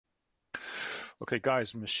Okay,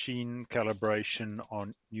 guys, machine calibration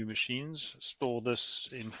on new machines. Store this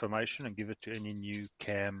information and give it to any new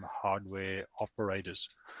CAM hardware operators.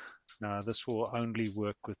 Now, this will only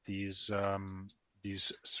work with these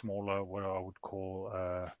smaller, what I would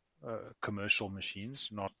call commercial machines,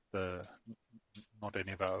 not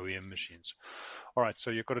any of our OEM machines. All right, so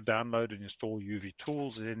you've got to download and install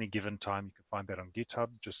UVTools at any given time. You can find that on GitHub.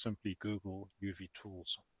 Just simply Google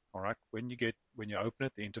UVTools. All right, when you open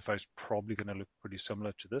it, the interface probably going to look pretty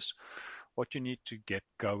similar to this. What you need to get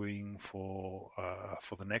going for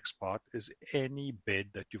the next part is any bed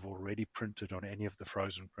that you've already printed on any of the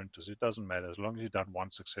frozen printers. It doesn't matter as long as you've done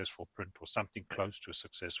one successful print or something close to a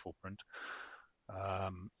successful print.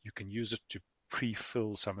 You can use it to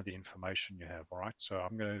pre-fill some of the information you have. All right, so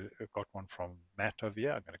I've got one from Matt over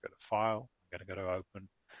here. I'm going to go to File. I'm going to go to Open,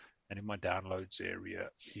 and in my Downloads area,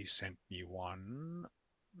 he sent me one.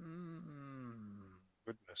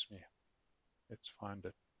 Goodness me, let's find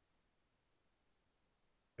it.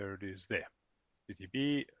 There it is. There,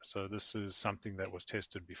 CTB. So this is something that was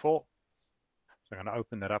tested before. So I'm going to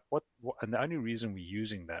open that up. And the only reason we're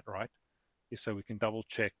using that, right, is so we can double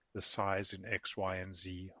check the size in X, Y, and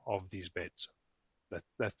Z of these beds.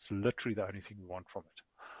 That's literally the only thing we want from it.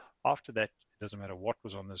 After that, it doesn't matter what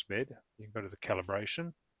was on this bed. You can go to the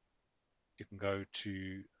calibration. You can go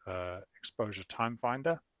to exposure time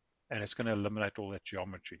finder, and it's going to eliminate all that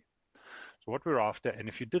geometry. So what we're after, and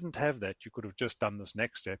if you didn't have that, you could have just done this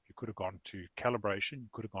next step. You could have gone to calibration, you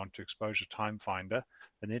could have gone to exposure time finder,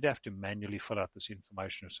 and then you'd have to manually fill out this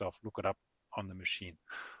information yourself, look it up on the machine.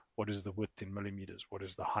 What is the width in millimeters? What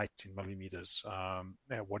is the height in millimeters?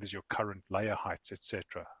 What is your current layer heights,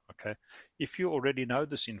 etc. Okay. If you already know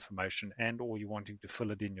this information and or you're wanting to fill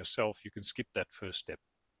it in yourself, you can skip that first step.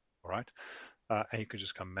 All right. And you can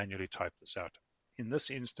just come manually type this out. In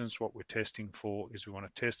this instance, what we're testing for is we want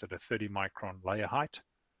to test at a 30 micron layer height.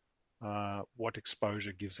 What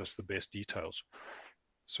exposure gives us the best details?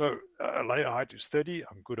 So layer height is 30.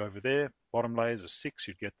 I'm good over there. Bottom layers are 6.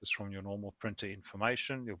 You'd get this from your normal printer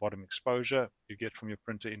information. Your bottom exposure you get from your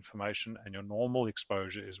printer information, and your normal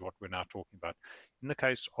exposure is what we're now talking about. In the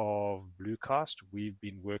case of Bluecast, we've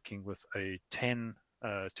been working with a 10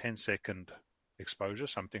 second exposure,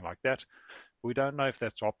 something like that. We don't know if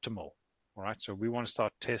that's optimal. All right, so we want to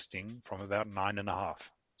start testing from about 9.5.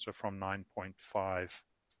 So from 9.5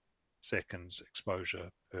 seconds exposure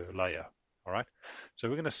per layer. All right, so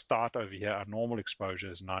we're going to start over here. Our normal exposure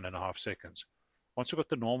is 9.5 seconds. Once we've got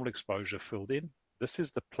the normal exposure filled in, this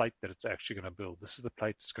is the plate that it's actually going to build. This is the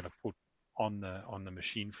plate it's going to put on the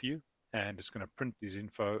machine for you, and it's going to print this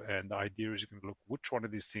info. And the idea is you can look which one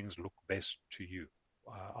of these things look best to you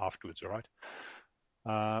afterwards. All right.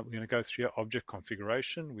 We're going to go through your object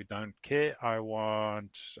configuration. We don't care. I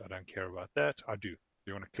don't care about that. I do.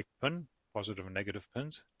 You want to click pin, positive and negative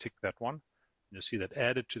pins, tick that one. And you'll see that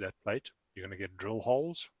added to that plate, you're going to get drill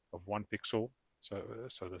holes of 1 pixel. So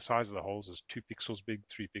the size of the holes is 2 pixels big,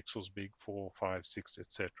 3 pixels big, 4, 5, 6,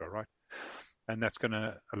 etc. Right? And that's going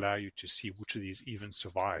to allow you to see which of these even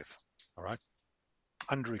survive. All right.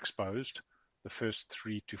 Underexposed, the first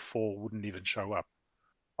 3 to 4 wouldn't even show up.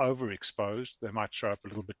 Overexposed, they might show up a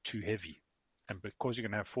little bit too heavy. And because you're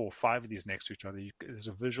going to have 4 or 5 of these next to each other, there's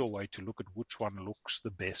a visual way to look at which one looks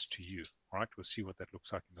the best to you. All right, we'll see what that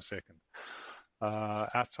looks like in a second.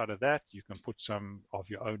 Outside of that, you can put some of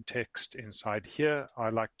your own text inside here. I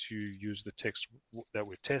like to use the text that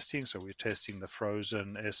we're testing. So we're testing the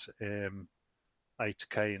frozen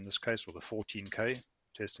SM8K in this case, or the 14K,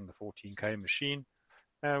 testing the 14K machine.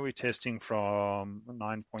 And we're testing from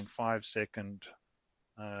 9.5 second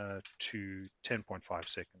to 10.5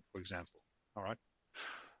 second, for example. All right.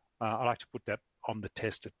 I like to put that on the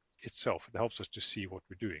test itself. It helps us to see what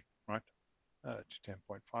we're doing, right? To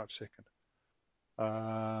 10.5 second.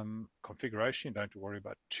 Configuration, you don't have to worry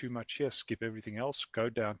about too much here. Skip everything else. Go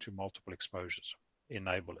down to multiple exposures.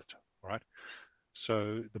 Enable it, all right?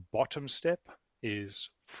 So the bottom step is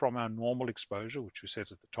from our normal exposure, which we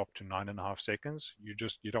set at the top to 9.5 seconds. You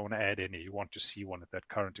don't want to add any. You want to see one at that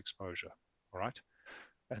current exposure, all right?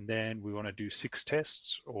 And then we want to do 6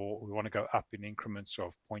 tests, or we want to go up in increments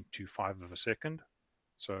of 0.25 of a second.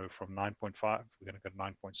 So from 9.5, we're going to go to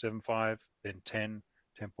 9.75, then 10,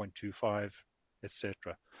 10.25,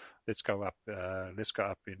 etc. Let's go up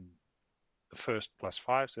in the first plus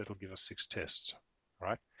 5, so it'll give us 6 tests. All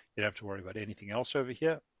right. You don't have to worry about anything else over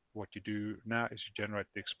here. What you do now is you generate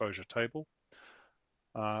the exposure table.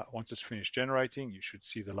 Once it's finished generating, you should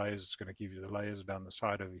see the layers. It's going to give you the layers down the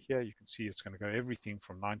side over here. You can see it's going to go everything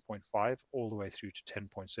from 9.5 all the way through to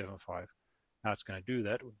 10.75. Now it's going to do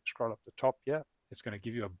that. When you scroll up the top here, it's going to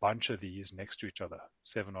give you a bunch of these next to each other,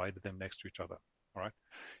 7 or 8 of them next to each other. All right.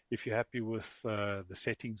 If you're happy with the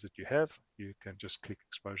settings that you have, you can just click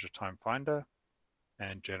Exposure Time Finder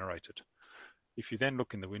and generate it. If you then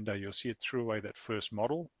look in the window, you'll see it threw away that first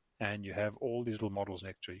model, and you have all these little models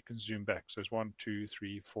next to it. You can zoom back. So there's 1, 2,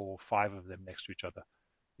 3, 4, 5 of them next to each other.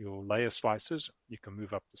 Your layer slices, you can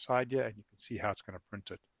move up the side here, and you can see how it's going to print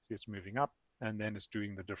it. See, it's moving up, and then it's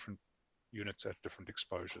doing the different units at different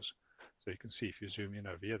exposures. So you can see if you zoom in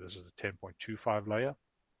over here, this is the 10.25 layer.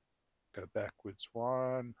 Go backwards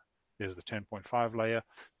one. There's the 10.5 layer.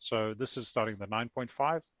 So this is starting the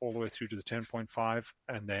 9.5 all the way through to the 10.5,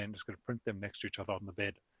 and then it's going to print them next to each other on the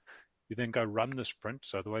bed. You then go run this print.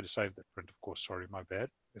 So the way to save that print, of course, sorry, my bad,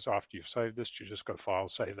 is after you've saved this, you just go File,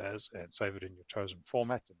 Save As, and save it in your chosen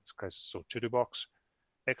format. In this case, it's still Chitterbox.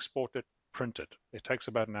 Export it, print it. It takes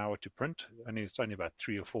about an hour to print. It's only about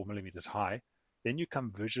 3 or 4 millimeters high. Then you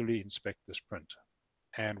come visually inspect this print.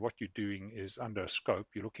 And what you're doing is under scope,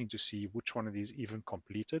 you're looking to see which one of these even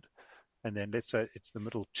completed. And then let's say it's the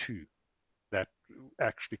middle two that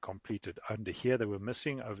actually completed. Under here, they were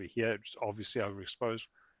missing. Over here, it's obviously overexposed.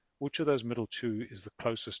 Which of those middle two is the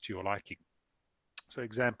closest to your liking? So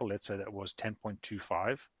example, let's say that was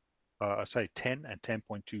 10.25. I say 10 and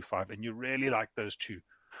 10.25, and you really like those two.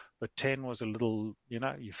 But 10 was a little,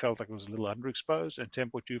 you felt like it was a little underexposed, and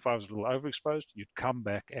 10.25 was a little overexposed. You'd come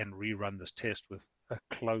back and rerun this test with a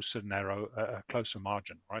closer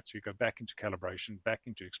margin, right? So you go back into calibration, back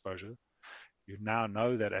into exposure. You now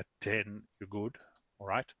know that at 10 you're good, all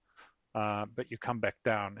right? But you come back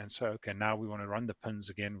down and say, okay, now we want to run the pins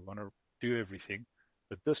again. We want to do everything,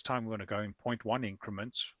 but this time we want to go in 0.1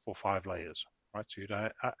 increments for 5 layers, right? So you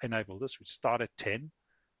enable this. We start at 10.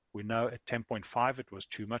 We know at 10.5 it was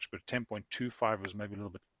too much, but 10.25 was maybe a little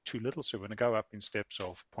bit too little. So we're going to go up in steps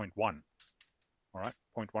of 0.1, all right,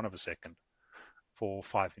 0.1 of a second for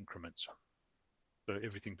 5 increments. So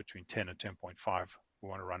everything between 10 and 10.5 we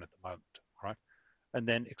want to run at the moment, all right? And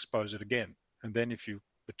then expose it again. And then if you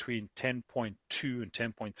between 10.2 and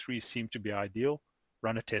 10.3 seem to be ideal,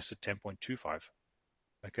 run a test at 10.25.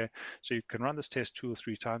 Okay, so you can run this test 2 or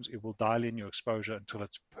 3 times. It will dial in your exposure until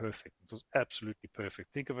it's perfect, until it's absolutely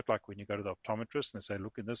perfect. Think of it like when you go to the optometrist and they say,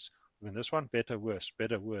 look in this one, better, worse,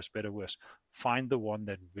 better, worse, better, worse. Find the one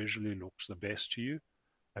that visually looks the best to you,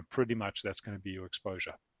 and pretty much that's going to be your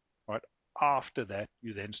exposure, right? After that,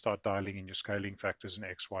 you then start dialing in your scaling factors in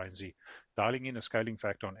X, Y, and Z. Dialing in a scaling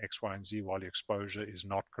factor on X, Y, and Z while your exposure is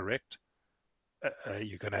not correct,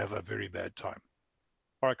 you're going to have a very bad time.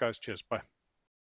 All right, guys, cheers. Bye.